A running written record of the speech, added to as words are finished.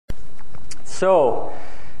So,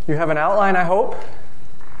 you have an outline, I hope?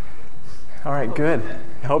 All right, good.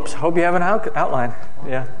 Hope you have an outline.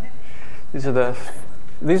 Yeah.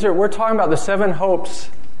 We're talking about the 7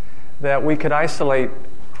 hopes that we could isolate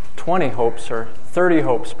 20 hopes or 30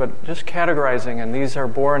 hopes, but just categorizing, and these are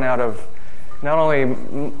born out of not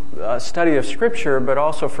only a study of Scripture, but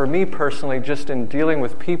also for me personally, just in dealing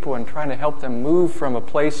with people and trying to help them move from a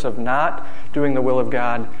place of not doing the will of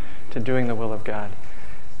God to doing the will of God.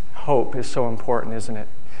 Hope is so important, isn't it?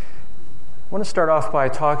 I want to start off by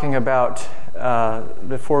talking about,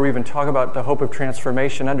 before we even talk about the hope of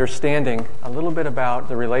transformation, understanding a little bit about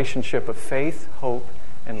the relationship of faith, hope,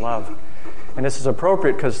 and love. And this is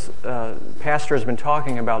appropriate because Pastor has been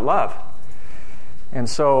talking about love. And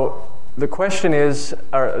so the question is,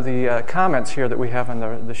 the comments here that we have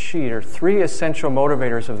on the sheet are 3 essential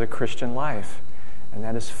motivators of the Christian life. And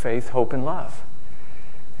that is faith, hope, and love.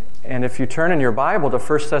 And if you turn in your Bible to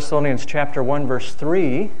 1 Thessalonians chapter 1, verse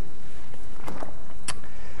 3,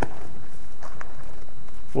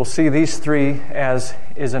 we'll see these 3 as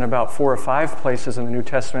is in about 4 or 5 places in the New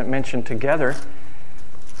Testament mentioned together.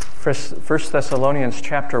 1 Thessalonians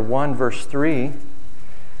chapter 1, verse 3, and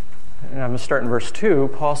I'm going to start in verse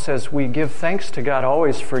 2. Paul says, "We give thanks to God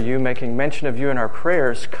always for you, making mention of you in our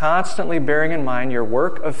prayers, constantly bearing in mind your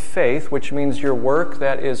work of faith," which means your work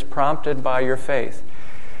that is prompted by your faith,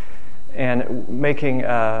 and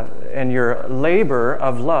and your labor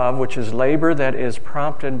of love, which is labor that is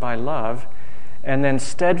prompted by love, and then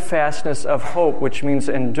steadfastness of hope, which means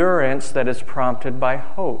endurance that is prompted by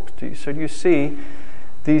hope. So you see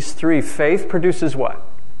these 3. Faith produces what?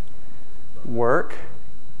 Work.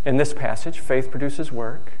 In this passage, faith produces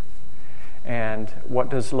work. And what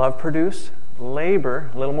does love produce? Labor,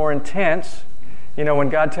 a little more intense. You know, when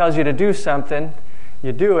God tells you to do something,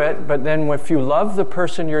 you do it, but then if you love the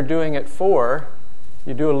person you're doing it for,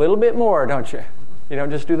 you do a little bit more, don't you? You don't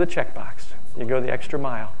just do the checkbox. You go the extra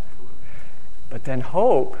mile. But then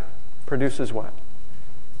hope produces what?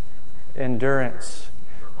 Endurance.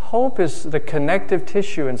 Hope is the connective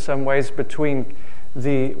tissue in some ways between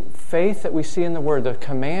the faith that we see in the Word, the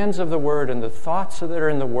commands of the Word, and the thoughts that are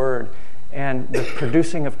in the Word, and the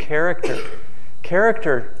producing of character.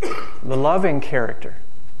 Character, the loving character.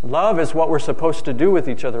 Love is what we're supposed to do with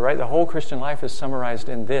each other, right? The whole Christian life is summarized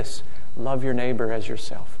in this: love your neighbor as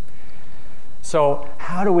yourself. So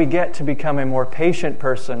how do we get to become a more patient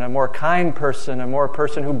person, a more kind person, a more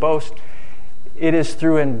person who boasts? It is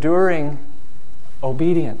through enduring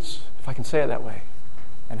obedience, if I can say it that way.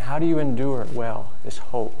 And how do you endure? Well, is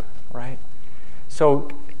hope, right? So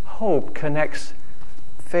hope connects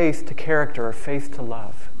faith to character, or faith to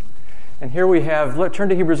love. And here we have, turn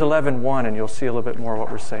to Hebrews 11:1, and you'll see a little bit more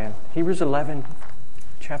what we're saying. Hebrews 11,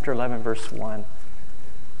 chapter 11, verse 1.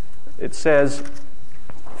 It says,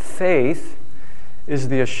 faith is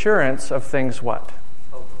the assurance of things what?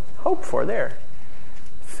 Hoped for. There.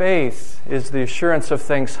 Faith is the assurance of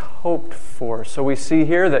things hoped for. So we see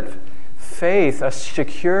here that faith, a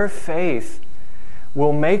secure faith,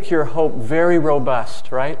 will make your hope very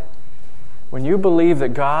robust, right? When you believe that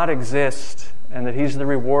God exists and that He's the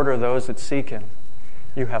rewarder of those that seek Him,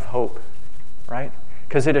 you have hope, right?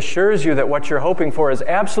 Because it assures you that what you're hoping for is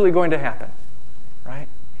absolutely going to happen, right?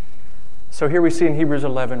 So here we see in Hebrews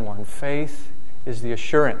 11:1, faith is the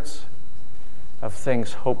assurance of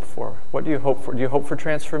things hoped for. What do you hope for? Do you hope for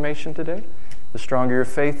transformation today? The stronger your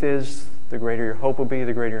faith is, the greater your hope will be,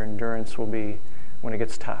 the greater your endurance will be when it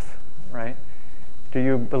gets tough, right? Do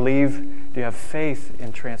you have faith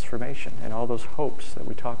in transformation and all those hopes that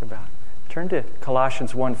we talk about? Turn to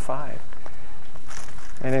Colossians 1:5.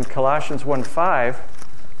 And in Colossians 1:5,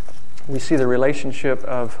 we see the relationship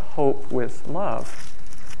of hope with love.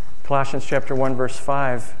 Colossians chapter 1, verse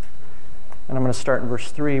 5, and I'm going to start in verse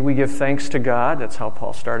 3. "We give thanks to God," that's how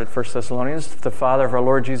Paul started 1 Thessalonians, "the Father of our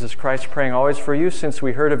Lord Jesus Christ, praying always for you, since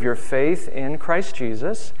we heard of your faith in Christ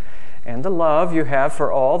Jesus and the love you have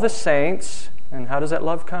for all the saints." And how does that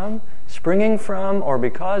love come? Springing from or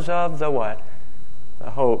because of the what?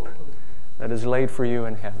 The hope that is laid for you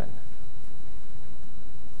in heaven.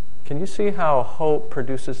 Can you see how hope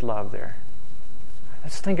produces love there?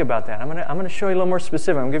 Let's think about that. I'm going to show you a little more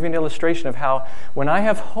specific. I'm going to give you an illustration of how when I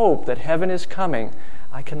have hope that heaven is coming,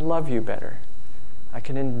 I can love you better. I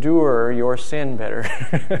can endure your sin better.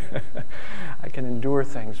 I can endure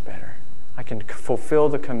things better. I can fulfill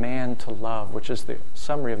the command to love, which is the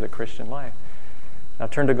summary of the Christian life. Now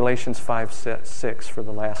turn to Galatians 5:6 for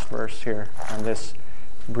the last verse here on this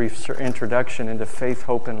brief introduction into faith,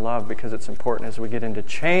 hope, and love, because it's important as we get into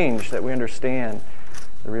change that we understand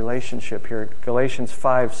the relationship here. Galatians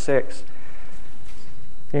 5:6.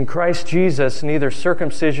 In Christ Jesus, neither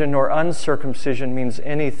circumcision nor uncircumcision means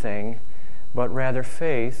anything, but rather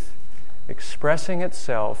faith expressing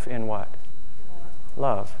itself in what?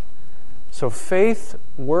 Love. So faith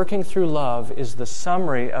working through love is the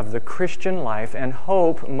summary of the Christian life, and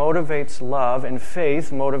hope motivates love, and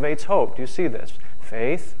faith motivates hope. Do you see this?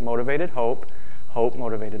 Faith motivated hope, hope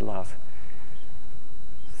motivated love.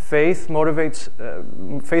 Faith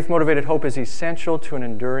motivated hope is essential to an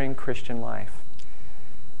enduring Christian life.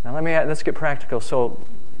 Now let's get practical. So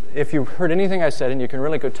if you've heard anything I said, and you can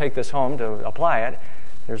really go take this home to apply it,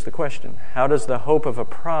 here's the question. How does the hope of a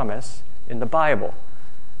promise in the Bible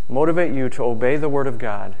motivate you to obey the Word of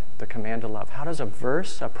God, the command to love? How does a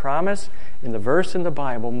promise in the verse in the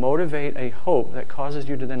Bible motivate a hope that causes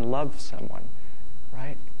you to then love someone?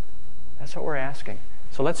 Right? That's what we're asking.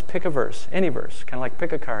 So let's pick a verse, any verse, kind of like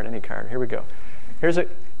pick a card, any card. Here we go. Here's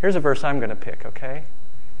a verse I'm going to pick, okay?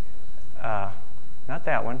 Not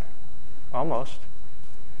that one. Almost.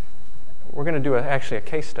 We're going to do actually a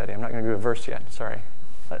case study. I'm not going to do a verse yet. Sorry.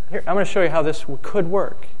 Here, I'm going to show you how this could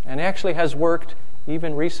work. And it actually has worked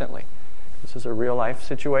even recently. This is a real-life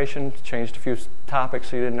situation. Changed a few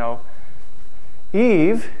topics so you didn't know.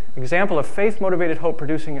 Eve, example of faith-motivated hope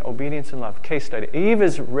producing obedience and love. Case study. Eve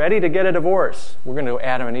is ready to get a divorce. We're going to go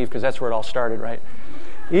Adam and Eve because that's where it all started, right?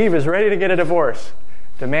 Eve is ready to get a divorce,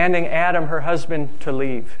 demanding Adam, her husband, to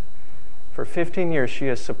leave. For 15 years, she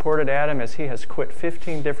has supported Adam as he has quit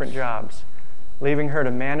 15 different jobs, leaving her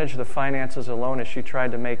to manage the finances alone as she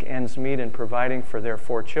tried to make ends meet in providing for their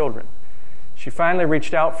 4 children. She finally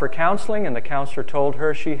reached out for counseling, and the counselor told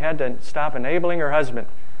her she had to stop enabling her husband.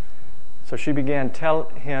 So she began to tell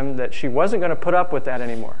him that she wasn't going to put up with that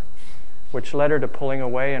anymore, which led her to pulling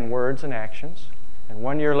away in words and actions. And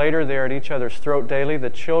 1 year later, they're at each other's throat daily. The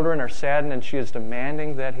children are saddened, and she is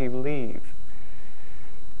demanding that he leave.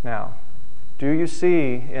 Now, do you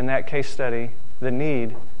see in that case study the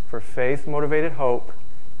need for faith-motivated hope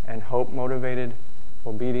and hope-motivated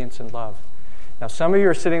obedience and love? Now, some of you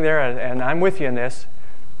are sitting there, and I'm with you in this.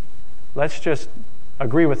 Let's just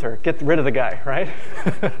agree with her. Get rid of the guy, right?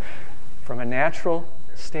 From a natural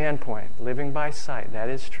standpoint, living by sight, that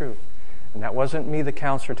is true. And that wasn't me, the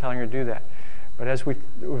counselor, telling her to do that. But as we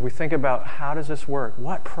think about how does this work,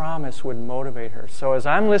 what promise would motivate her? So as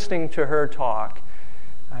I'm listening to her talk,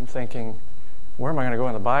 I'm thinking, where am I going to go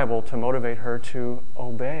in the Bible to motivate her to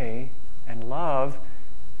obey and love?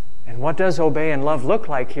 And what does obey and love look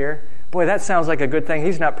like here? Boy, that sounds like a good thing.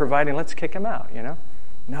 He's not providing. Let's kick him out, you know?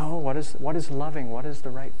 No, what is loving? What is the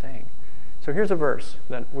right thing? So here's a verse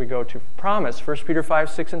that we go to. Promise, 1 Peter 5,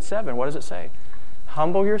 6, and 7. What does it say?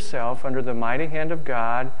 Humble yourself under the mighty hand of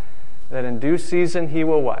God, that in due season he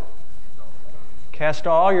will what? Cast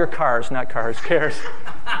all your cares.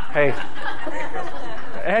 Hey.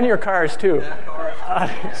 And your cars too.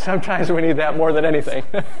 Sometimes we need that more than anything.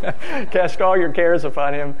 Cast all your cares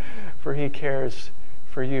upon him, for he cares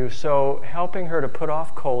for you. So helping her to put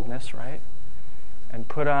off coldness, right? And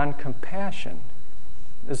put on compassion.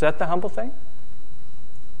 Is that the humble thing?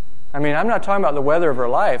 I mean, I'm not talking about the weather of her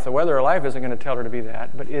life. The weather of her life isn't going to tell her to be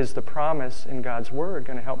that. But is the promise in God's Word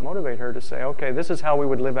going to help motivate her to say, okay, this is how we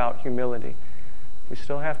would live out humility. We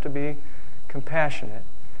still have to be compassionate.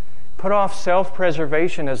 Put off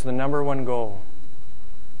self-preservation as the number one goal.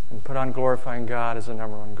 And put on glorifying God as the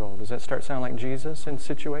number one goal. Does that start sounding like Jesus in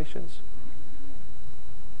situations?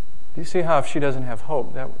 Do you see how if she doesn't have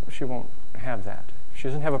hope, that she won't have that? If she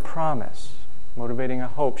doesn't have a promise motivating a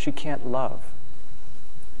hope, she can't love.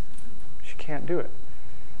 She can't do it.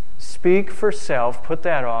 Speak for self, put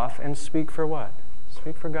that off, and speak for what?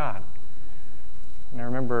 Speak for God. And I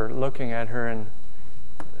remember looking at her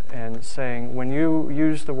and saying, when you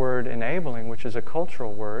use the word enabling, which is a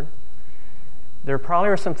cultural word, there probably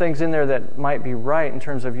are some things in there that might be right in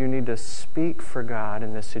terms of you need to speak for God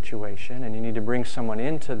in this situation, and you need to bring someone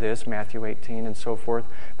into this, Matthew 18 and so forth.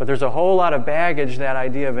 But there's a whole lot of baggage that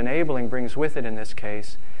idea of enabling brings with it in this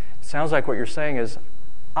case. It sounds like what you're saying is,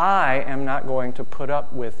 I am not going to put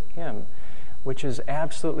up with him, which is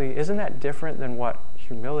absolutely, isn't that different than what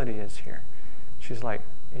humility is here? She's like,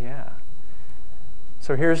 yeah.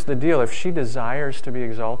 So here's the deal. If she desires to be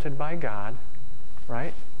exalted by God,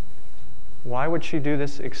 right? Why would she do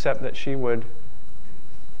this except that she would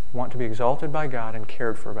want to be exalted by God and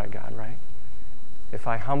cared for by God, right? If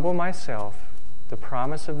I humble myself, the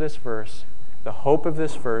promise of this verse, the hope of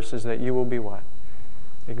this verse is that you will be what?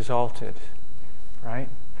 Exalted, right?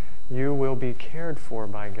 You will be cared for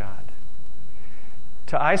by God.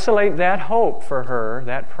 To isolate that hope for her,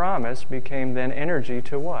 that promise, became then energy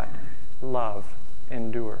to what? Love,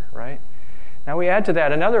 endure, right? Now we add to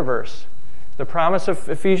that another verse. The promise of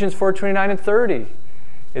Ephesians 4:29 and 30.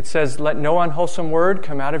 It says, let no unwholesome word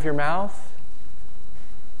come out of your mouth,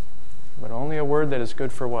 but only a word that is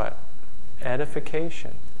good for what?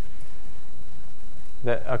 Edification.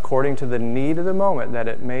 That according to the need of the moment, that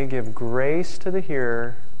it may give grace to the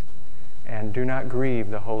hearer, and do not grieve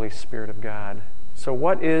the Holy Spirit of God. So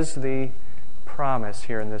what is the promise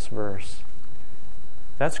here in this verse?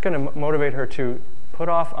 That's going to motivate her to put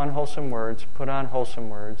off unwholesome words, put on wholesome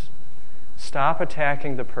words, stop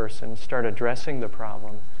attacking the person, start addressing the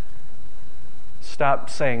problem, stop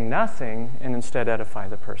saying nothing, and instead edify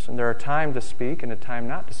the person. There are time to speak and a time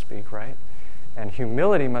not to speak, right? And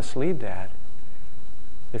humility must lead that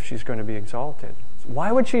if she's going to be exalted.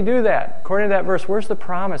 Why would she do that? According to that verse, where's the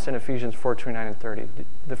promise in Ephesians 4:29 and 30?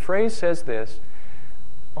 The phrase says this,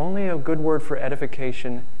 only a good word for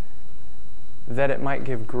edification, that it might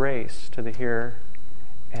give grace to the hearer,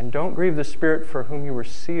 and don't grieve the Spirit for whom you were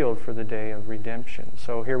sealed for the day of redemption.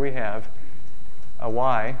 So here we have a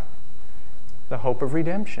why, the hope of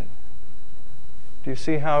redemption. Do you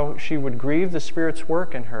see how she would grieve the Spirit's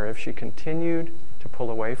work in her if she continued to pull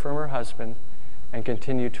away from her husband and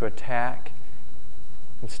continue to attack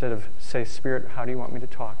instead of say, Spirit, how do you want me to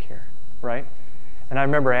talk here? Right? And I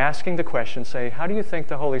remember asking the question, say, how do you think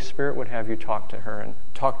the Holy Spirit would have you talk to her and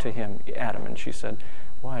talk to him, Adam? And she said,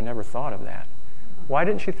 well, I never thought of that. Why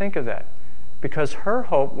didn't she think of that? Because her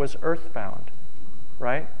hope was earthbound,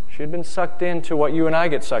 right? She had been sucked into what you and I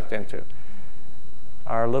get sucked into.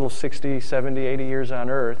 Our little 60, 70, 80 years on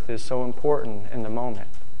earth is so important in the moment.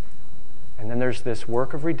 And then there's this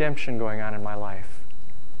work of redemption going on in my life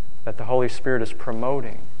that the Holy Spirit is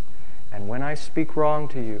promoting. And when I speak wrong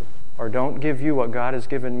to you, or don't give you what God has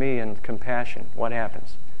given me in compassion, what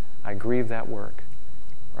happens? I grieve that work,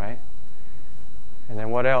 right? And then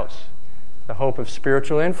what else? The hope of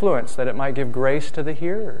spiritual influence, that it might give grace to the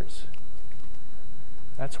hearers.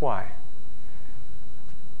 That's why.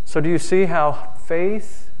 So do you see how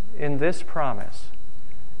faith in this promise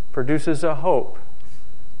produces a hope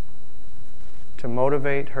to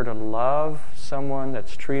motivate her to love someone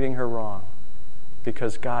that's treating her wrong?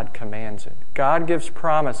 Because God commands it. God gives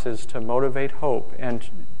promises to motivate hope and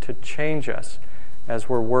to change us as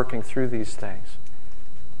we're working through these things.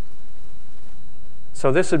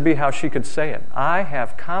 So this would be how she could say it. I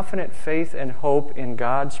have confident faith and hope in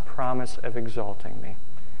God's promise of exalting me,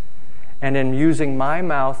 and in using my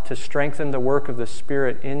mouth to strengthen the work of the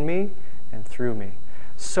Spirit in me and through me.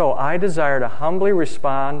 So I desire to humbly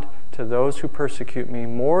respond to those who persecute me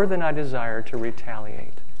more than I desire to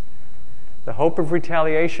retaliate. The hope of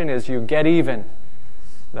retaliation is you get even.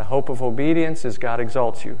 The hope of obedience is God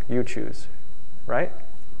exalts you. You choose. Right?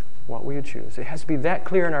 What will you choose? It has to be that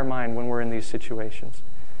clear in our mind when we're in these situations.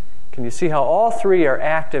 Can you see how all three are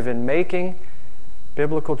active in making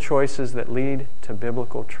biblical choices that lead to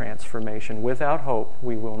biblical transformation? Without hope,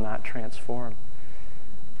 we will not transform.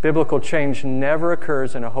 Biblical change never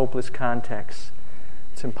occurs in a hopeless context.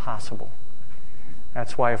 It's impossible.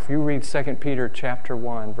 That's why if you read 2 Peter chapter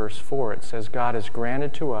 1, verse 4, it says, God has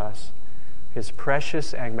granted to us His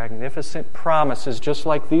precious and magnificent promises, just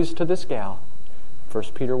like these to this gal. 1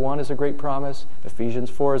 Peter 1 is a great promise. Ephesians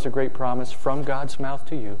 4 is a great promise from God's mouth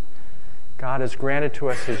to you. God has granted to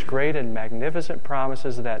us His great and magnificent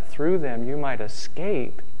promises that through them you might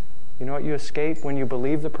escape. You know what you escape when you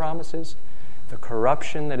believe the promises? The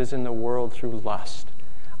corruption that is in the world through lust.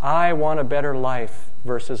 I want a better life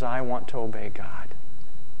versus I want to obey God.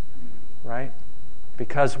 Right?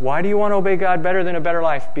 Because why do you want to obey God better than a better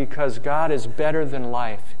life? Because God is better than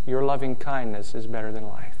life. Your loving kindness is better than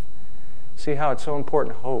life. See how it's so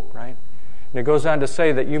important, hope, right? And it goes on to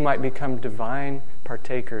say that you might become divine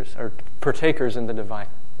partakers, or partakers in the divine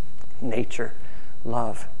nature,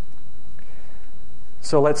 love.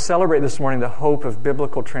 So let's celebrate this morning the hope of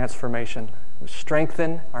biblical transformation.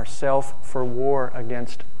 Strengthen ourselves for war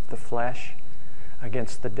against the flesh,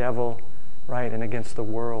 against the devil, right, and against the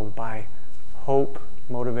world by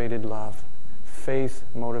hope-motivated love,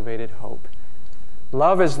 faith-motivated hope.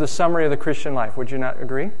 Love is the summary of the Christian life. Would you not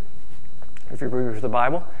agree? If you agree with the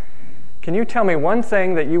Bible. Can you tell me one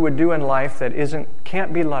thing that you would do in life that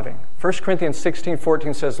can't be loving? 1 Corinthians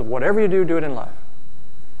 16:14 says, whatever you do, do it in love.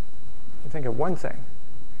 You think of one thing.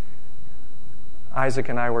 Isaac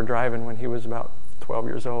and I were driving when he was about 12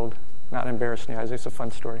 years old. Not embarrassing, Isaac. It's a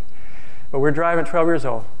fun story. But we're driving 12 years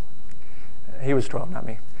old. He was 12, not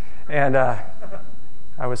me. And I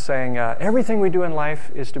was saying, everything we do in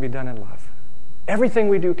life is to be done in love. Everything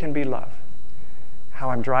we do can be love. How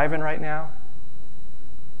I'm driving right now?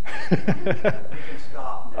 You can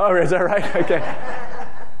stop. Oh, is that right? Okay.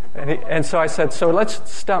 And so I said, so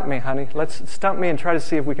let's stump me, honey. Let's stump me and try to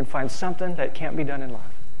see if we can find something that can't be done in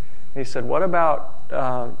love. And he said, what about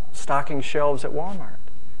stocking shelves at Walmart.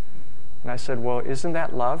 And I said, well, isn't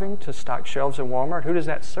that loving to stock shelves at Walmart? Who does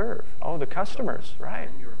that serve? Oh, the customers, right?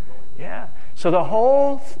 Yeah. So the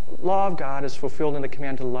whole law of God is fulfilled in the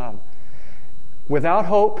command to love. Without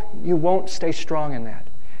hope, you won't stay strong in that.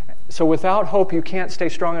 So without hope, you can't stay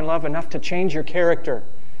strong in love enough to change your character.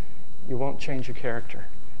 You won't change your character.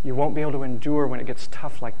 You won't be able to endure when it gets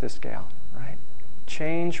tough like this gal, right?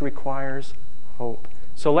 Change requires hope.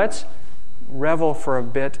 So let's revel for a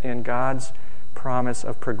bit in God's promise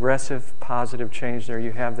of progressive, positive change. There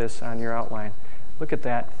you have this on your outline. Look at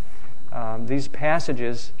that. These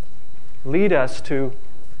passages lead us to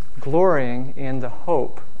glorying in the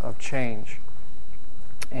hope of change.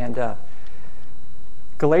 And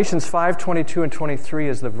Galatians 5:22 and 23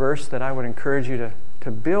 is the verse that I would encourage you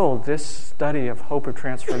to build this study of hope of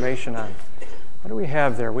transformation on. What do we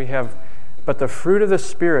have there? We have, but the fruit of the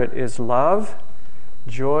Spirit is love,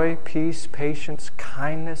 joy, peace, patience,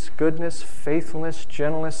 kindness, goodness, faithfulness,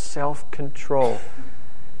 gentleness, self-control.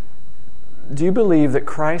 Do you believe that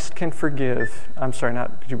Christ can forgive? I'm sorry,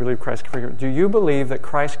 not do you believe Christ can forgive? Do you believe that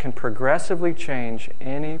Christ can progressively change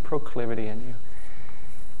any proclivity in you?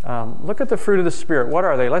 Look at the fruit of the Spirit. What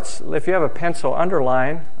are they? If you have a pencil,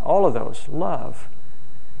 underline all of those. Love.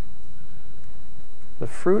 The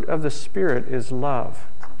fruit of the Spirit is love,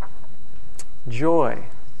 joy,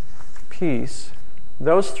 peace.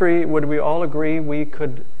 Those three, would we all agree we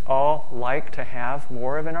could all like to have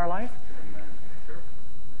more of in our life? Sure.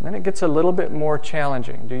 Then it gets a little bit more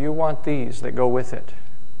challenging. Do you want these that go with it?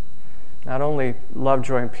 Not only love,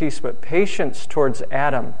 joy, and peace, but patience towards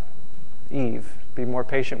Adam, Eve. Be more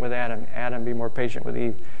patient with Adam. Adam, be more patient with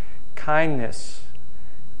Eve. Kindness,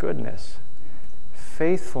 goodness,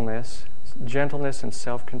 faithfulness, gentleness, and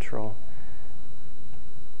self-control.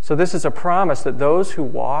 So this is a promise that those who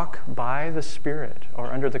walk by the Spirit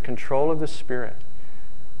or under the control of the Spirit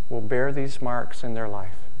will bear these marks in their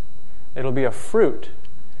life. It'll be a fruit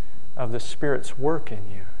of the Spirit's work in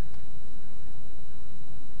you.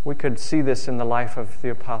 We could see this in the life of the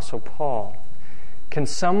Apostle Paul. Can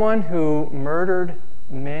someone who murdered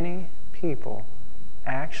many people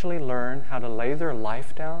actually learn how to lay their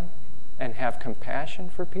life down and have compassion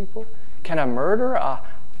for people? Can a murderer, a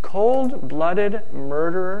cold-blooded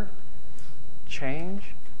murderer,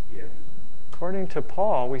 change? Yes. According to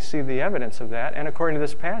Paul, we see the evidence of that. And according to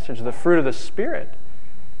this passage, the fruit of the Spirit,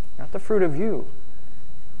 not the fruit of you,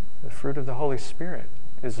 the fruit of the Holy Spirit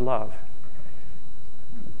is love.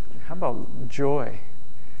 How about joy?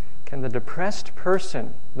 Can the depressed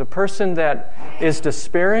person, the person that is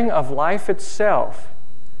despairing of life itself,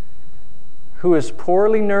 who is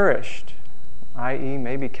poorly nourished, i.e.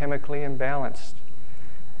 maybe chemically imbalanced,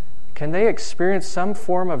 can they experience some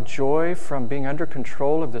form of joy from being under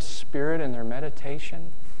control of the Spirit in their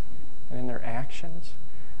meditation and in their actions?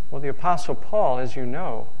 Well, the Apostle Paul, as you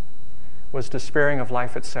know, was despairing of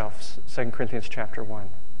life itself, 2 Corinthians chapter 1.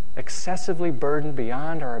 Excessively burdened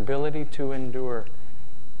beyond our ability to endure.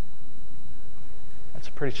 That's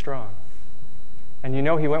pretty strong. And you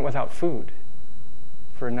know he went without food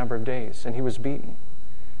for a number of days, and he was beaten.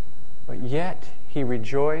 But yet, he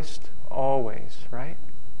rejoiced always, right?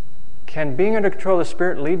 Can being under control of the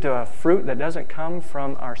Spirit lead to a fruit that doesn't come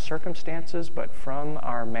from our circumstances, but from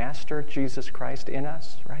our Master, Jesus Christ, in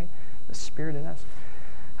us, right? The Spirit in us.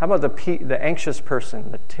 How about the anxious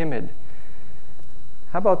person, the timid?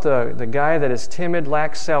 How about the guy that is timid,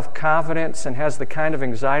 lacks self-confidence, and has the kind of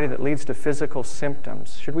anxiety that leads to physical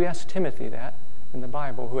symptoms? Should we ask Timothy that in the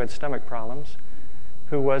Bible, who had stomach problems,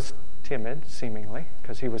 who was timid, seemingly,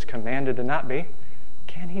 because he was commanded to not be?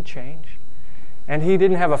 Can he change? And he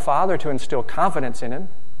didn't have a father to instill confidence in him.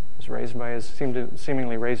 He was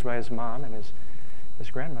seemingly raised by his mom and his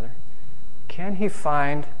grandmother. Can he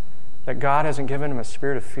find that God hasn't given him a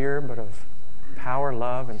spirit of fear, but of power,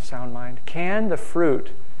 love, and sound mind? Can the fruit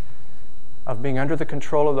of being under the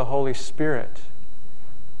control of the Holy Spirit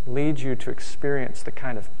lead you to experience the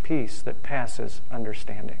kind of peace that passes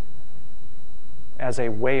understanding as a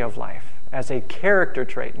way of life, as a character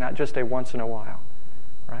trait, not just a once in a while,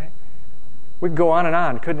 right? We could go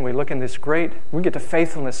on, couldn't we? Look in this great, we get to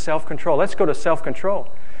faithfulness, self-control. Let's go to self-control.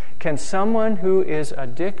 Can someone who is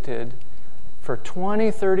addicted for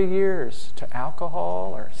 20, 30 years to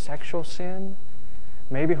alcohol or sexual sin,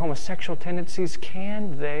 maybe homosexual tendencies,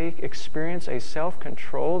 can they experience a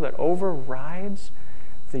self-control that overrides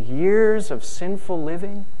the years of sinful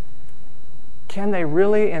living? Can they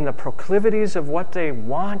really, in the proclivities of what they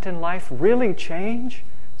want in life, really change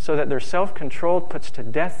so that their self-control puts to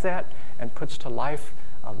death that and puts to life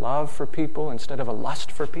a love for people instead of a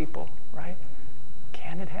lust for people, right?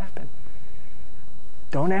 Can it happen?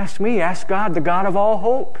 Don't ask me, ask God, the God of all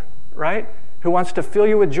hope, right? Who wants to fill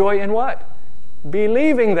you with joy in what?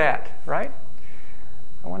 Believing that, right?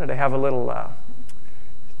 I wanted to have a little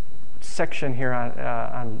section here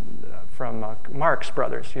from Marx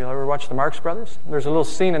Brothers. You ever watch the Marx Brothers? There's a little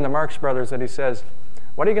scene in the Marx Brothers that he says,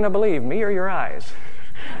 "What are you going to believe, me or your eyes?"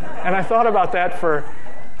 And I thought about that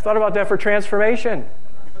for transformation.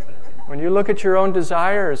 When you look at your own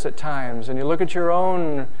desires at times, and you look at your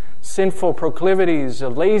own sinful proclivities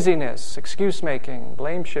of laziness, excuse-making,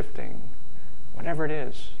 blame-shifting, whatever it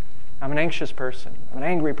is. I'm an anxious person. I'm an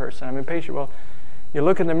angry person. I'm impatient. Well, you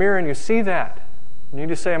look in the mirror and you see that. You need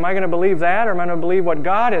to say, am I going to believe that, or am I going to believe what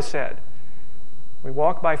God has said? We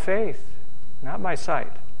walk by faith, not by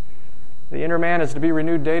sight. The inner man is to be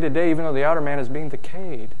renewed day to day, even though the outer man is being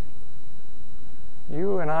decayed.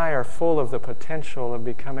 You and I are full of the potential of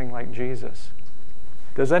becoming like Jesus.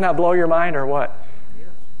 Does that not blow your mind, or what?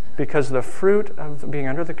 Because the fruit of being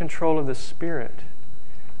under the control of the Spirit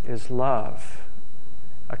is love.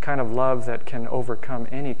 A kind of love that can overcome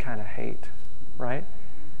any kind of hate, right?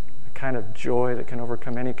 A kind of joy that can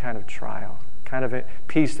overcome any kind of trial. Kind of a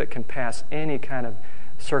peace that can pass any kind of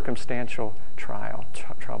circumstantial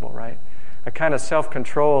trouble, right? A kind of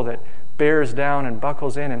self-control that bears down and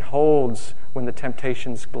buckles in and holds when the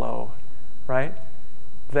temptations blow, right?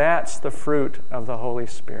 That's the fruit of the Holy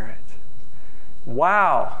Spirit.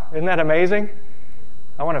 Wow! Isn't that amazing?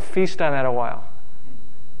 I want to feast on that a while.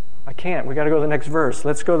 I can't. We got to go to the next verse.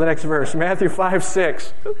 Let's go to the next verse. Matthew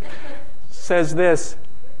 5:6 says this.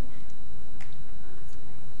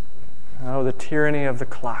 Oh, the tyranny of the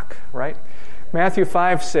clock, right? Matthew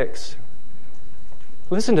 5:6.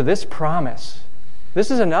 Listen to this promise. This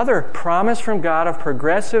is another promise from God of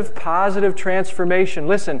progressive, positive transformation.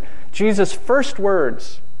 Listen, Jesus' first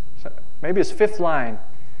words, maybe his fifth line,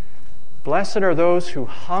 "Blessed are those who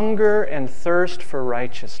hunger and thirst for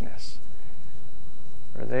righteousness,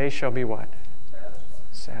 for they shall be" what?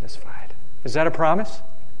 Satisfied. Is that a promise?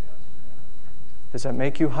 Does that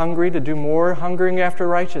make you hungry to do more hungering after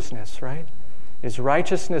righteousness, right? Is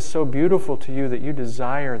righteousness so beautiful to you that you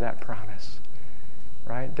desire that promise?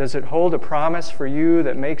 Right? Does it hold a promise for you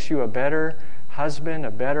that makes you a better husband,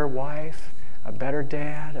 a better wife, a better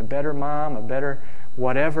dad, a better mom, a better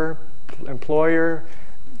whatever, employer?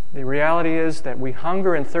 The reality is that we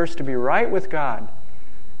hunger and thirst to be right with God.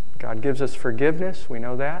 God gives us forgiveness, we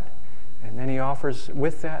know that. And then he offers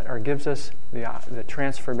with that, or gives us the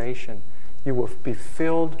transformation. You will be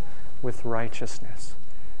filled with righteousness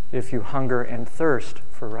if you hunger and thirst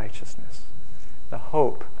for righteousness. The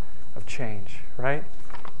hope of change, right?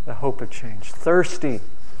 The hope of change. Thirsty,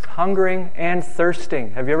 hungering and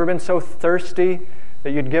thirsting. Have you ever been so thirsty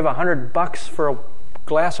that you'd give $100 for a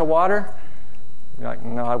glass of water? You're like,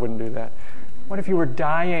 no, I wouldn't do that. What if you were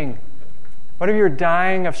dying? What if you were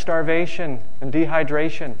dying of starvation and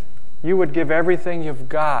dehydration? You would give everything you've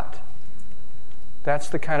got. That's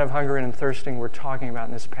the kind of hunger and thirsting we're talking about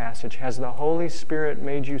in this passage. Has the Holy Spirit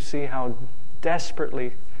made you see how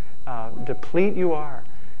desperately deplete you are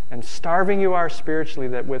and starving you are spiritually,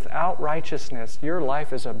 that without righteousness, your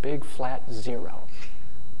life is a big flat zero,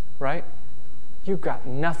 right? You've got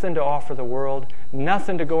nothing to offer the world,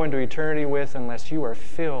 nothing to go into eternity with unless you are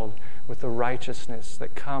filled with the righteousness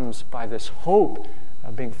that comes by this hope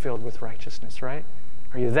of being filled with righteousness, right?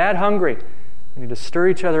 Are you that hungry? We need to stir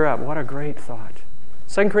each other up. What a great thought.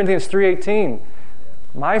 2 Corinthians 3:18,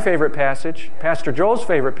 my favorite passage, Pastor Joel's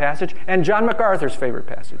favorite passage, and John MacArthur's favorite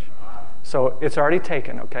passage. So it's already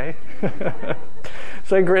taken, okay?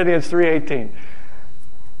 2 Corinthians 3:18.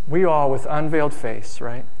 We all with unveiled face,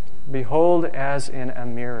 right? Behold as in a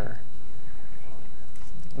mirror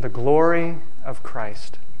the glory of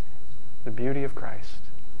Christ, the beauty of Christ.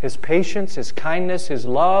 His patience, His kindness, His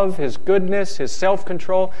love, His goodness, His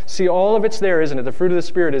self-control. See, all of it's there, isn't it? The fruit of the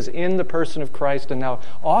Spirit is in the person of Christ and now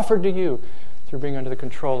offered to you through being under the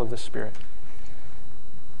control of the Spirit.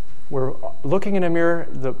 We're looking in a mirror,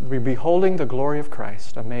 we're beholding the glory of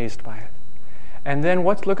Christ, amazed by it. And then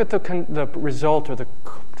look at the result, or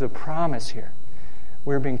the promise here.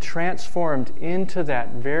 We're being transformed into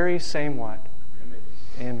that very same what?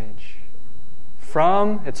 Image.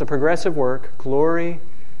 From, it's a progressive work, glory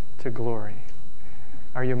to glory.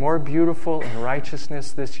 Are you more beautiful in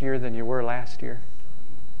righteousness this year than you were last year?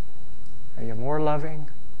 Are you more loving,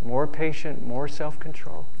 more patient, more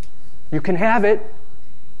self-control? You can have it.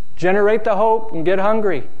 Generate the hope and get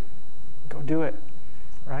hungry. Go do it,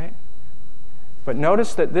 right? But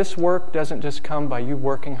notice that this work doesn't just come by you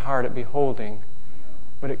working hard at beholding,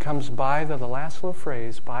 but it comes by the last little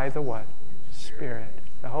phrase, by the what? Spirit.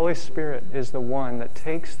 The Holy Spirit is the one that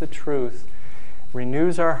takes the truth,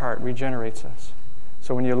 renews our heart, regenerates us.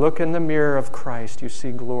 So when you look in the mirror of Christ, you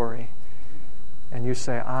see glory. And you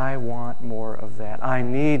say, I want more of that. I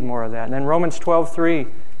need more of that. And then Romans 12:2,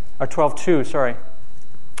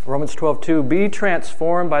 Romans 12:2, be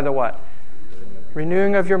transformed by the what?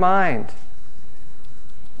 Renewing of your mind.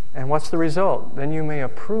 And what's the result? Then you may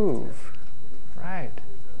approve. Right.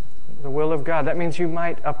 The will of God. That means you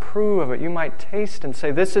might approve of it. You might taste and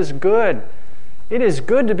say, this is good. It is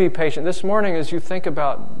good to be patient. This morning, as you think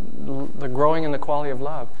about the growing in the quality of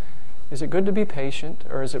love, is it good to be patient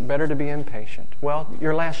or is it better to be impatient? Well,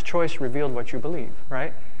 your last choice revealed what you believe,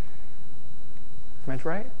 right? Am I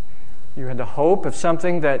right? You had the hope of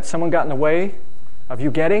something that someone got in the way of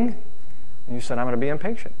you getting, and you said, I'm going to be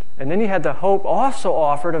impatient. And then you had the hope also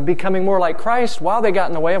offered of becoming more like Christ while they got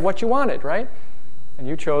in the way of what you wanted, right? And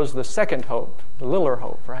you chose the second hope, the littler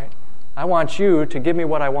hope, right? I want you to give me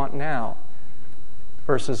what I want now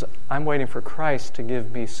versus I'm waiting for Christ to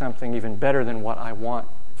give me something even better than what I want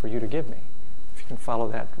for you to give me, if you can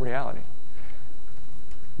follow that reality.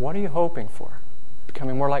 What are you hoping for?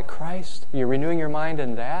 Becoming more like Christ? Are you renewing your mind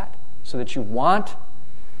in that so that you want?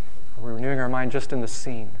 Or are we renewing our mind just in the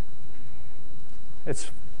scene? It's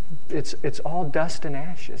all dust and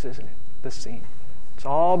ashes, isn't it? The scene. It's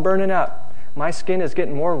all burning up. My skin is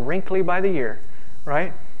getting more wrinkly by the year,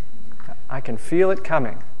 right? I can feel it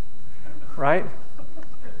coming, right?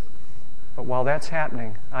 But while that's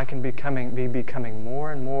happening, I can be becoming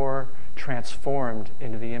more and more transformed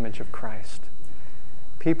into the image of Christ.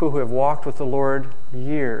 People who have walked with the Lord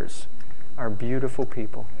years are beautiful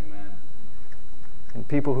people. Amen. And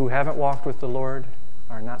people who haven't walked with the Lord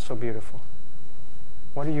are not so beautiful.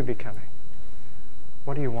 What are you becoming?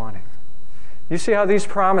 What are you wanting? You see how these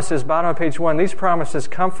promises, bottom of page 1, these promises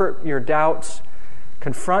comfort your doubts,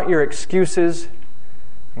 confront your excuses,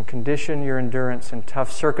 and condition your endurance in tough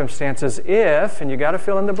circumstances if, and you got to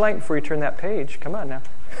fill in the blank before you turn that page. Come on now.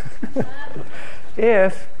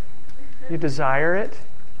 If you desire it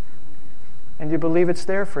and you believe it's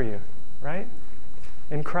there for you, right?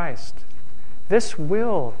 In Christ. This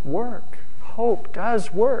will work. Hope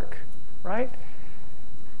does work, right?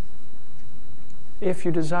 If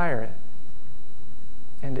you desire it.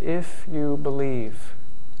 And if you believe.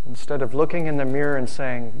 Instead of looking in the mirror and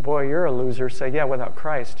saying, boy, you're a loser, say, yeah, without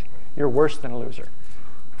Christ, you're worse than a loser.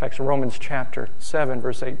 In fact, Romans chapter 7,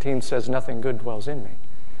 verse 18 says, nothing good dwells in me.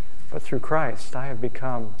 But through Christ, I have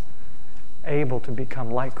become able to become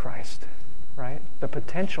like Christ, right? The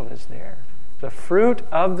potential is there. The fruit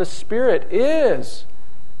of the Spirit is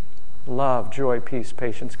love, joy, peace,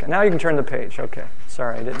 patience. Now you can turn the page. Okay.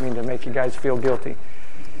 Sorry, I didn't mean to make you guys feel guilty.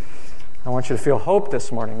 I want you to feel hope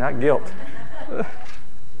this morning, not guilt.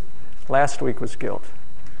 Last week was guilt.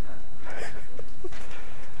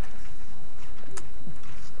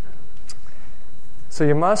 So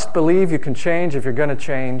you must believe you can change if you're going to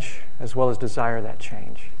change, as well as desire that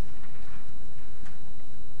change.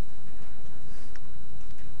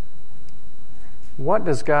 What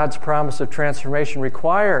does God's promise of transformation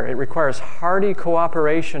require? It requires hearty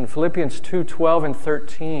cooperation. Philippians 2:12 and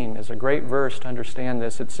 13 is a great verse to understand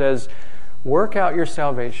this. It says, work out your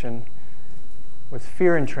salvation with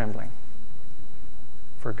fear and trembling.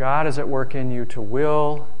 For God is at work in you to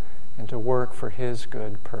will and to work for His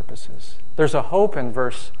good purposes. There's a hope in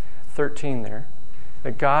verse 13 there,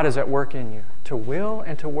 that God is at work in you to will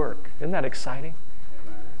and to work. Isn't that exciting?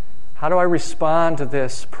 How do I respond to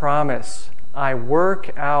this promise? I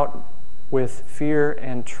work out with fear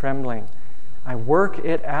and trembling. I work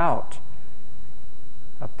it out.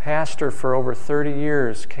 A pastor for over 30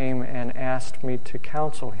 years came and asked me to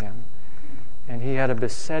counsel him. And he had a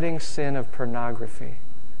besetting sin of pornography.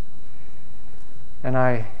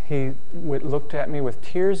 And he looked at me with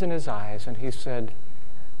tears in his eyes, and he said,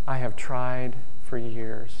 I have tried for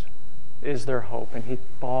years. Is there hope? And he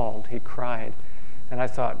bawled, he cried. And I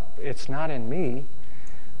thought, it's not in me.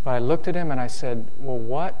 But I looked at him and I said, well,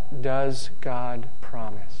 what does God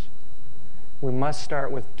promise? We must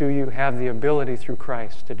start with, do you have the ability through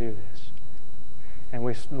Christ to do this? And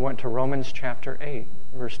we went to Romans chapter 8,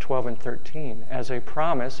 verse 12 and 13, as a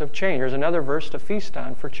promise of change. Here's another verse to feast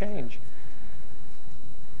on for change.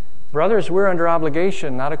 Brothers, we're under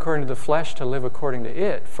obligation, not according to the flesh, to live according to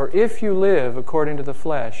it. For if you live according to the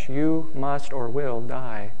flesh, you must or will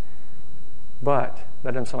die. But,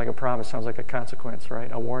 that doesn't sound like a promise, sounds like a consequence, right?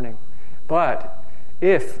 A warning. But,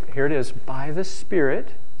 if, here it is, by the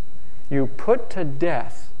Spirit, you put to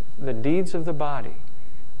death the deeds of the body,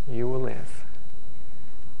 you will live.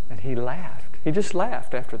 And he laughed. He just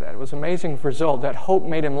laughed after that. It was an amazing result. That hope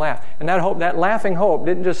made him laugh. And that laughing hope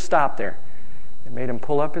didn't just stop there. It made him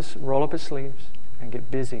roll up his sleeves and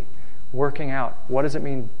get busy working out. What does it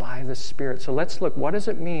mean by the Spirit? So let's look, what does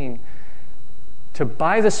it mean to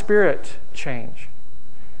by the Spirit change?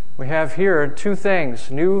 We have here two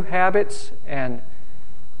things, new habits and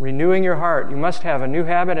renewing your heart. You must have a new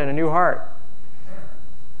habit and a new heart.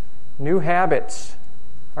 New habits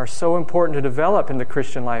are so important to develop in the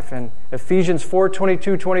Christian life. And Ephesians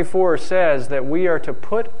 4:22-24 says that we are to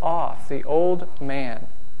put off the old man,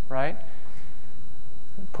 right?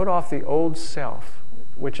 Put off the old self,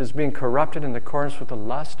 which is being corrupted in accordance with the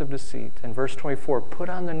lust of deceit. And verse 24, put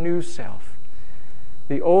on the new self.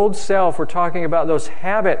 The old self, we're talking about those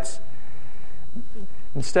habits.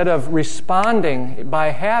 Instead of responding by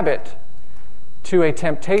habit to a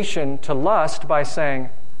temptation to lust by saying,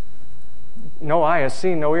 no eye has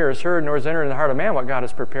seen, no ear has heard, nor has entered in the heart of man what God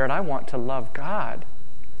has prepared. I want to love God.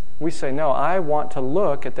 We say, no, I want to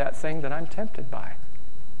look at that thing that I'm tempted by.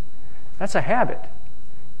 That's a habit.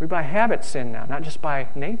 We by habit sin now, not just by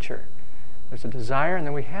nature. There's a desire and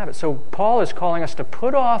then we have it. So Paul is calling us to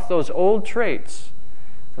put off those old traits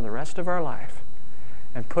for the rest of our life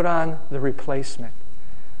and put on the replacement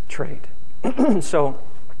trait. So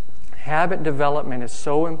habit development is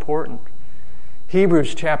so important.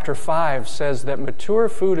 Hebrews chapter 5 says that mature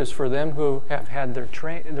food is for them who have had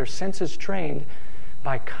their senses trained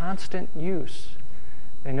by constant use.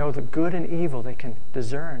 They know the good and evil. They can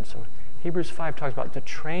discern. So Hebrews 5 talks about the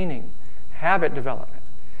training, habit development.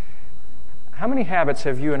 How many habits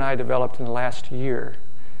have you and I developed in the last year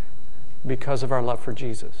because of our love for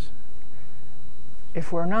Jesus?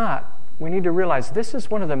 If we're not, we need to realize this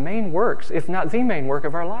is one of the main works, if not the main work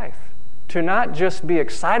of our life. To not just be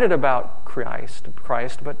excited about Christ,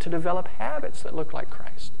 but to develop habits that look like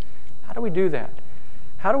Christ. How do we do that?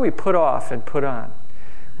 How do we put off and put on?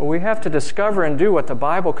 Well, we have to discover and do what the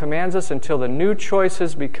Bible commands us until the new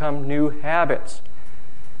choices become new habits.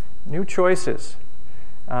 New choices.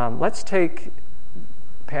 Let's take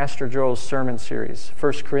Pastor Joel's sermon series,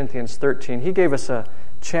 1 Corinthians 13. He gave us a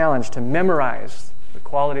challenge to memorize the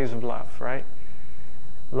qualities of love, right?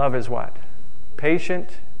 Love is what?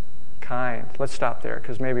 Patient, kind. Let's stop there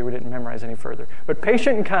because maybe we didn't memorize any further. But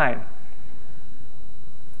patient and kind.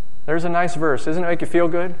 There's a nice verse. Doesn't it make you feel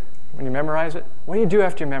good when you memorize it? What do you do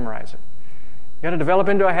after you memorize it? You got to develop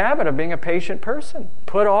into a habit of being a patient person.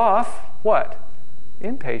 Put off what?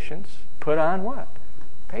 Impatience. Put on what?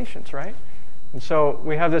 Patience, right? And so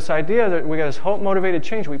we have this idea that we got this hope-motivated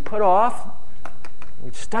change. We put off,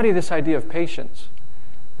 we study this idea of patience.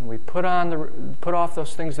 And we put off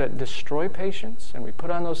those things that destroy patience, and we put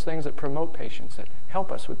on those things that promote patience, that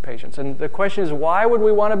help us with patience. And the question is, why would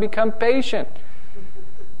we want to become patient?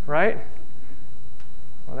 Right?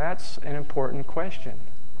 Well, that's an important question.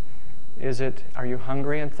 Are you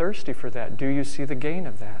hungry and thirsty for that? Do you see the gain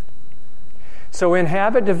of that? So in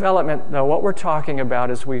habit development, though, what we're talking about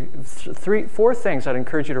is four things I'd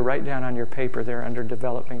encourage you to write down on your paper there under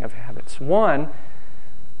developing of habits. One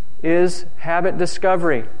is habit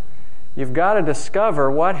discovery. You've got to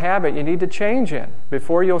discover what habit you need to change in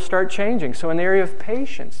before you'll start changing. So in the area of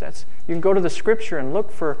patience, you can go to the Scripture and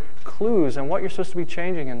look for clues on what you're supposed to be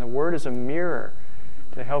changing, and the Word is a mirror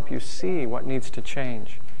to help you see what needs to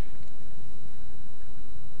change.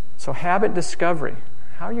 So habit discovery.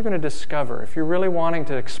 How are you going to discover? If you're really wanting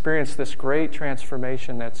to experience this great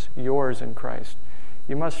transformation that's yours in Christ,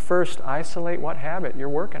 you must first isolate what habit you're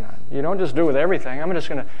working on. You don't just do it with everything. I'm just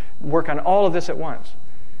going to work on all of this at once.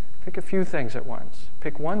 Pick a few things at once.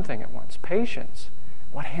 Pick one thing at once. Patience.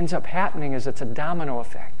 What ends up happening is it's a domino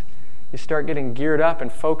effect. You start getting geared up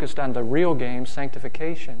and focused on the real game,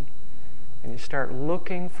 sanctification, and you start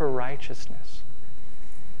looking for righteousness.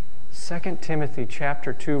 2 Timothy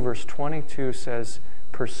chapter 2, verse 22 says,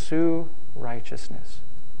 pursue righteousness.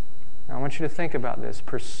 Now, I want you to think about this.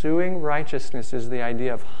 Pursuing righteousness is the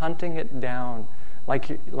idea of hunting it down like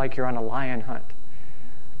you're on a lion hunt,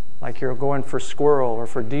 like you're going for squirrel or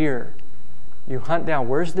for deer. You hunt down,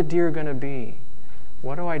 where's the deer going to be?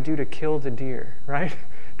 What do I do to kill the deer, right?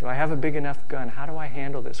 Do I have a big enough gun? How do I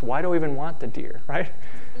handle this? Why do I even want the deer, right?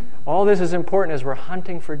 All this is important as we're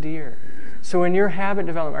hunting for deer. So in your habit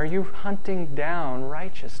development, are you hunting down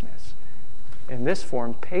righteousness? In this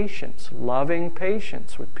form, patience, loving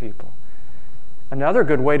patience with people. Another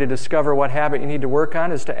good way to discover what habit you need to work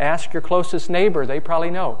on is to ask your closest neighbor. They probably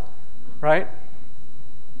know, right?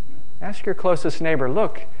 Ask your closest neighbor,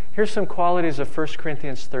 look, here's some qualities of 1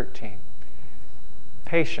 Corinthians 13.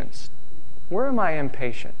 Patience. Where am I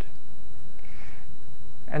impatient?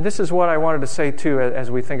 And this is what I wanted to say too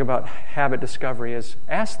as we think about habit discovery is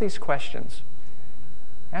ask these questions.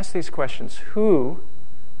 Ask these questions. Who,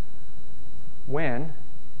 when,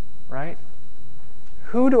 right?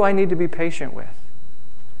 Who do I need to be patient with?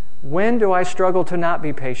 When do I struggle to not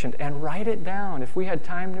be patient? And write it down. If we had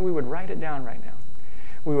time, we would write it down right now.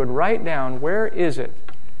 We would write down, where is it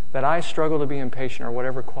that I struggle to be impatient, or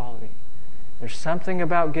whatever quality. There's something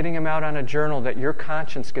about getting them out on a journal that your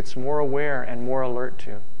conscience gets more aware and more alert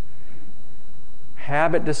to.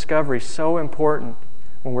 Habit discovery is so important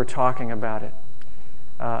when we're talking about it,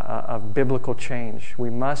 of biblical change.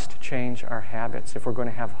 We must change our habits if we're going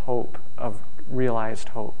to have hope, of realized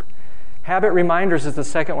hope. Habit reminders is the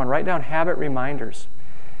second one. Write down habit reminders.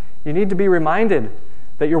 You need to be reminded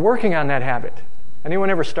that you're working on that habit.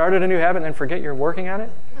 Anyone ever started a new habit and then forget you're working on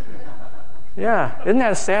it? Yeah. Isn't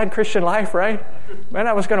that a sad Christian life, right? Man,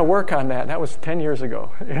 I was going to work on that. That was 10 years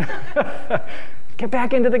ago. Get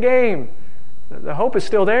back into the game. The hope is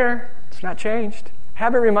still there. It's not changed.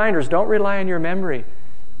 Habit reminders. Don't rely on your memory.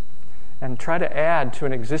 And try to add to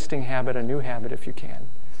an existing habit a new habit if you can.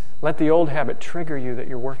 Let the old habit trigger you that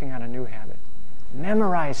you're working on a new habit.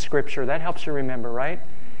 Memorize Scripture. That helps you remember, right?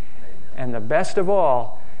 And the best of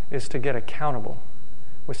all is to get accountable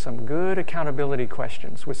with some good accountability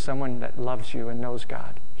questions with someone that loves you and knows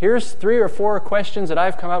God. Here's 3 or 4 questions that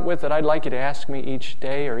I've come up with that I'd like you to ask me each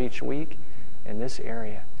day or each week in this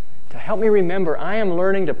area to help me remember I am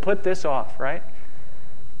learning to put this off, right?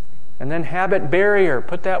 And then habit barrier.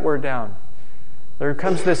 Put that word down. There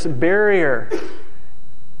comes this barrier,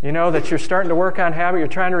 that you're starting to work on habit, you're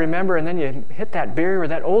trying to remember, and then you hit that barrier where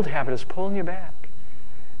that old habit is pulling you back.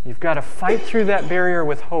 You've got to fight through that barrier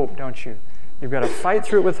with hope, don't you? You've got to fight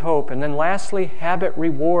through it with hope. And then lastly, habit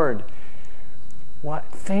reward.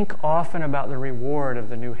 Think often about the reward of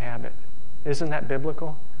the new habit. Isn't that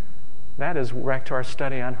biblical? That is back to our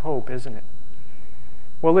study on hope, isn't it?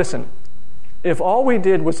 Well, listen, if all we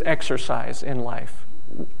did was exercise in life,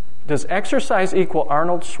 does exercise equal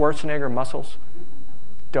Arnold Schwarzenegger muscles?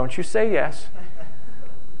 Don't you say yes.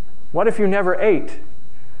 What if you never ate?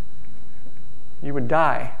 You would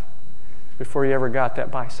die before you ever got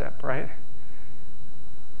that bicep, right?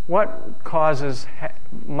 What causes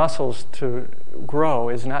muscles to grow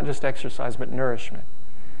is not just exercise, but nourishment.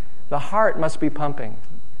 The heart must be pumping.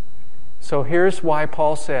 So here's why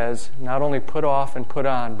Paul says, not only put off and put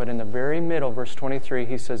on, but in the very middle, verse 23,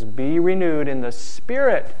 he says, be renewed in the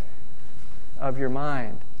spirit of your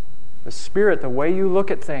mind. The spirit, the way you look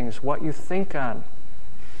at things, what you think on.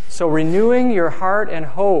 So renewing your heart and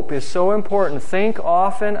hope is so important. Think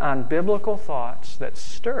often on biblical thoughts that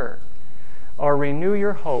stir or renew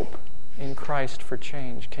your hope in Christ for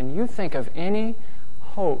change. Can you think of any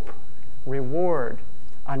hope, reward,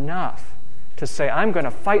 enough to say, I'm going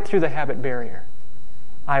to fight through the habit barrier?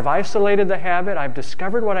 I've isolated the habit. I've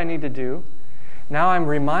discovered what I need to do. Now I'm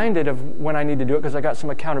reminded of when I need to do it because I got some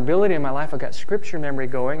accountability in my life. I've got Scripture memory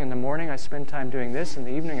going. In the morning, I spend time doing this. In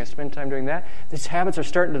the evening, I spend time doing that. These habits are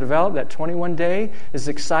starting to develop. That 21-day is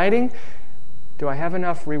exciting. Do I have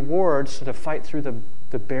enough rewards to fight through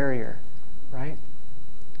the barrier, right?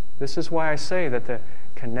 This is why I say that the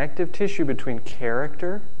connective tissue between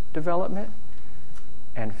character development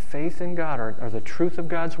and faith in God, or the truth of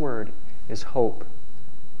God's Word, is hope.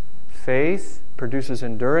 Faith produces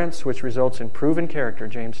endurance, which results in proven character,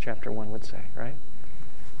 James chapter 1 would say, right?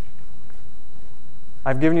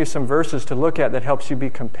 I've given you some verses to look at that helps you be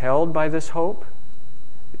compelled by this hope.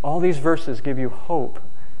 All these verses give you hope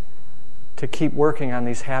to keep working on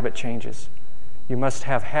these habit changes. You must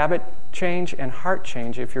have habit change and heart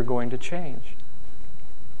change if you're going to change.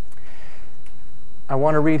 I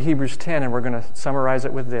want to read Hebrews 10, and we're going to summarize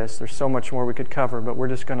it with this. There's so much more we could cover, but we're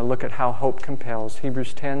just going to look at how hope compels.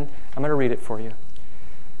 Hebrews 10, I'm going to read it for you.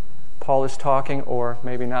 Paul is talking, or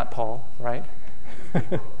maybe not Paul, right?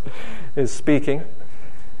 is speaking.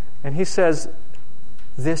 And he says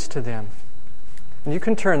this to them. And you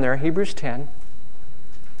can turn there, Hebrews 10.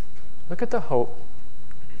 Look at the hope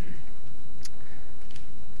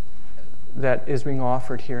that is being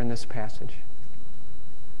offered here in this passage.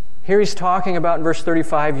 Here he's talking about in verse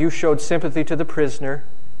 35, you showed sympathy to the prisoner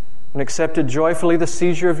and accepted joyfully the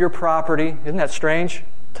seizure of your property. Isn't that strange?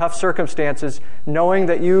 Tough circumstances, knowing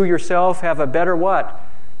that you yourself have a better what?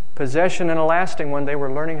 Possession and a lasting one. They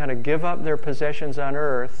were learning how to give up their possessions on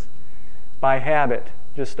earth by habit.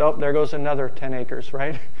 Just, there goes another 10 acres,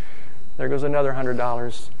 right? There goes another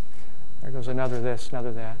 $100. There goes another this,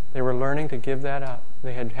 another that. They were learning to give that up.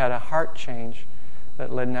 They had had a heart change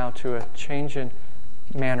that led now to a change in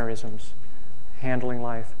mannerisms, handling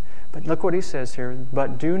life. But look what he says here.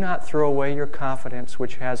 But do not throw away your confidence,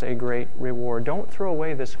 which has a great reward. Don't throw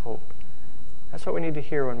away this hope. That's what we need to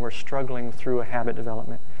hear when we're struggling through a habit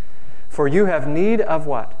development. For you have need of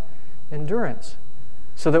what? Endurance.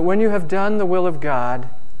 So that when you have done the will of God,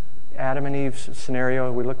 Adam and Eve's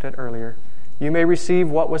scenario we looked at earlier, You may receive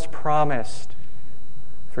what was promised.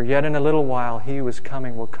 For yet in a little while he who is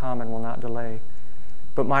coming will come and will not delay.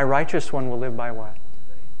 But my righteous one will live by what?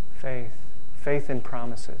 Faith. Faith in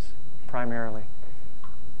promises, primarily.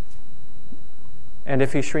 And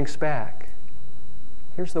if he shrinks back,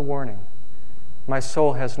 here's the warning. My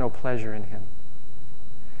soul has no pleasure in him.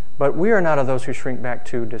 But we are not of those who shrink back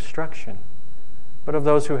to destruction, but of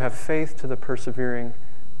those who have faith to the persevering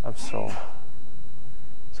of soul.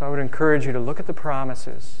 So I would encourage you to look at the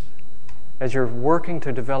promises as you're working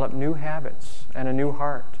to develop new habits and a new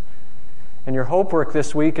heart. And your hope work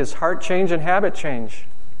this week is heart change and habit change.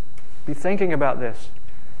 Be thinking about this.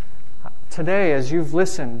 Today, as you've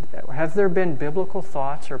listened, have there been biblical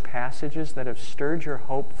thoughts or passages that have stirred your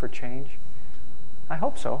hope for change? I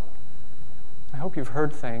hope so. I hope you've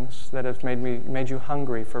heard things that have made you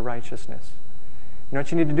hungry for righteousness. You know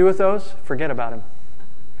what you need to do with those? Forget about them.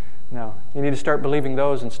 No. You need to start believing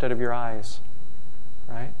those instead of your eyes.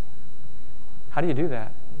 Right? How do you do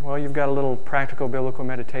that? Well, you've got a little practical biblical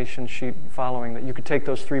meditation sheet following that you could take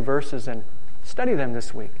those 3 verses and study them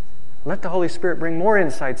this week. Let the Holy Spirit bring more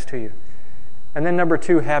insights to you. And then number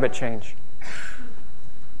 2, habit change.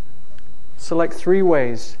 Select 3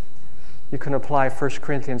 ways you can apply 1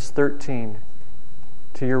 Corinthians 13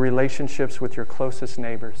 to your relationships with your closest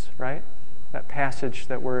neighbors, right? That passage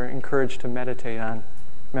that we're encouraged to meditate on,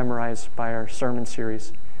 memorized by our sermon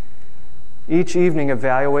series. Each evening,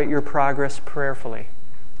 evaluate your progress prayerfully.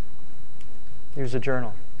 Use a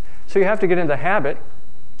journal. So you have to get in the habit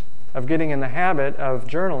of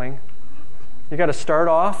journaling. You got to start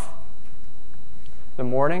off. The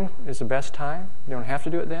morning is the best time. You don't have to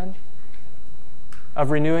do it then. Of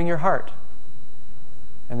renewing your heart.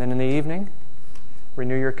 And then in the evening,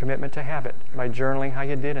 renew your commitment to habit by journaling how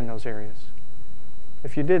you did in those areas.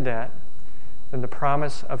 If you did that, then the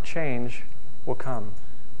promise of change will come.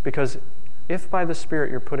 Because if by the Spirit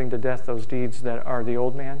you're putting to death those deeds that are the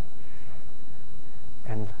old man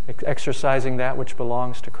and exercising that which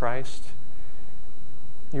belongs to Christ,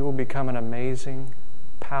 you will become an amazing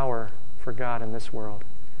power for God in this world,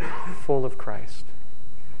 full of Christ.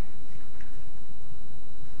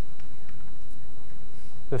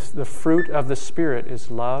 The fruit of the Spirit is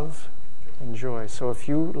love and joy. So if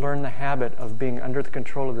you learn the habit of being under the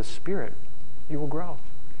control of the Spirit, you will grow.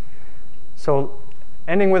 So,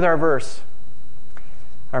 ending with our verse,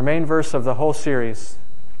 our main verse of the whole series.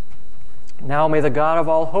 Now may the God of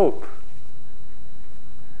all hope,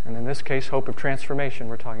 and in this case, hope of transformation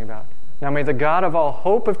we're talking about. Now may the God of all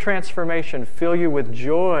hope of transformation fill you with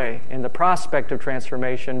joy in the prospect of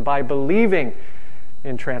transformation by believing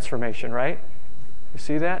in transformation, right? You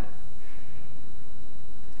see that?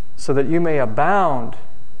 So that you may abound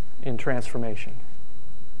in transformation,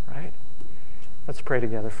 right? Let's pray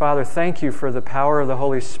together. Father, thank you for the power of the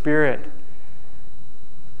Holy Spirit.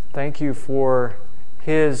 Thank you for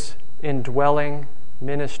His indwelling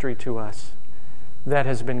ministry to us that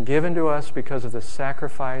has been given to us because of the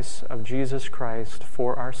sacrifice of Jesus Christ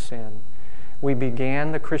for our sin. We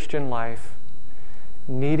began the Christian life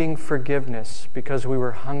needing forgiveness because we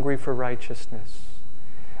were hungry for righteousness.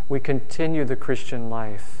 We continue the Christian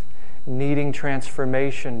life needing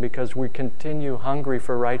transformation because we continue hungry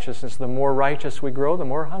for righteousness. The more righteous we grow, the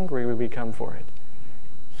more hungry we become for it.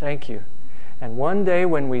 Thank you. And one day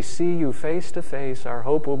when we see you face to face, our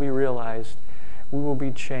hope will be realized. We will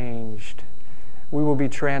be changed. We will be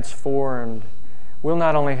transformed. We'll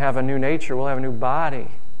not only have a new nature, we'll have a new body.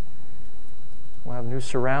 We'll have new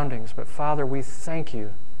surroundings. But Father, we thank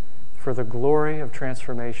you for the glory of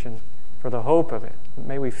transformation, for the hope of it.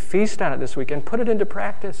 May we feast on it this week and put it into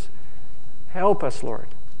practice. Help us, Lord.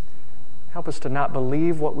 Help us to not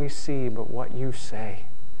believe what we see, but what you say.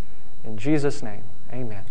 In Jesus' name, amen.